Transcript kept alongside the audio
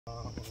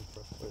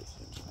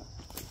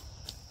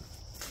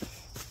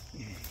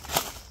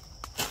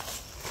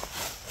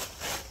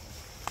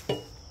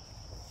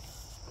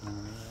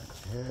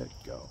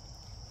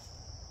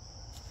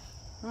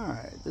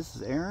This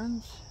is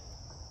Aaron's.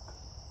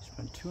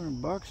 Spent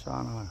 $200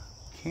 on a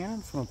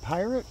cannon from a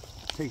pirate.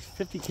 Takes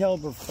 50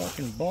 caliber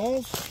fucking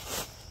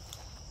balls.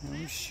 And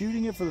we're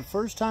shooting it for the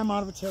first time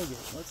out of a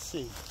tailgate. Let's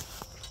see.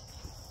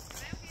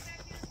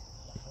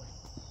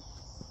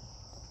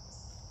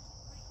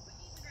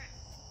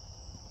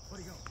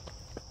 Where'd he go?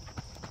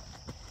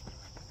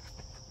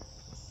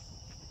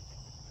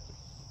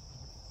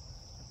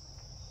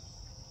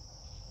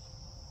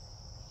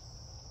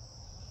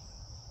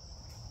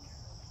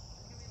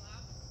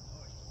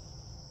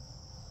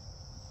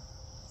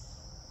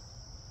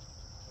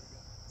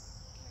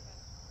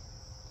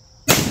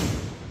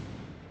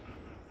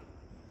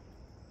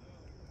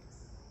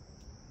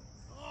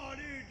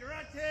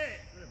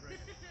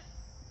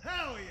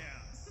 Hell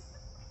yeah!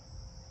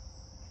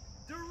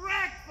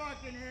 Direct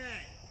fucking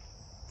hit!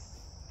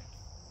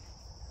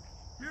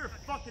 You're a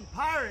fucking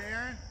pirate,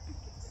 Aaron.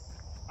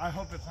 I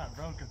hope it's not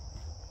broken.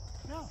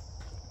 No.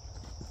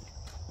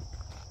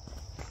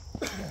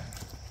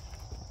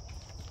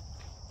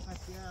 Heck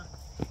yeah.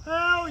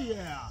 Hell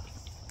yeah!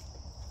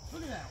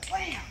 Look at that.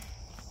 Wham!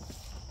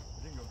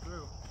 It didn't go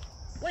through.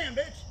 Wham,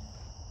 bitch!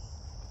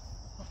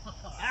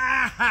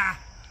 Ah!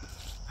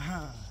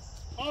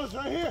 Oh, it's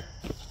right here.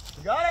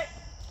 You got it?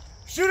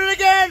 Shoot it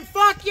again!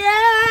 Fuck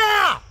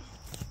yeah!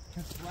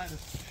 It's flat as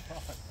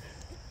fuck.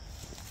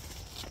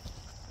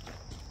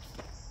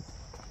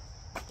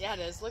 Yeah, it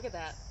is. Look at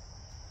that.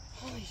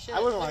 Holy shit. I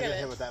wouldn't want Look to get at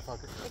hit it. with that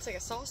fucker. It's like a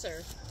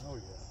saucer. Oh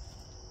yeah.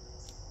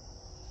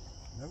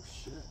 No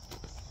shit.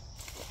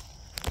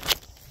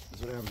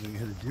 That's what happens when you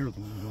hit a deer with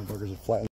one of those motherfuckers that flatten.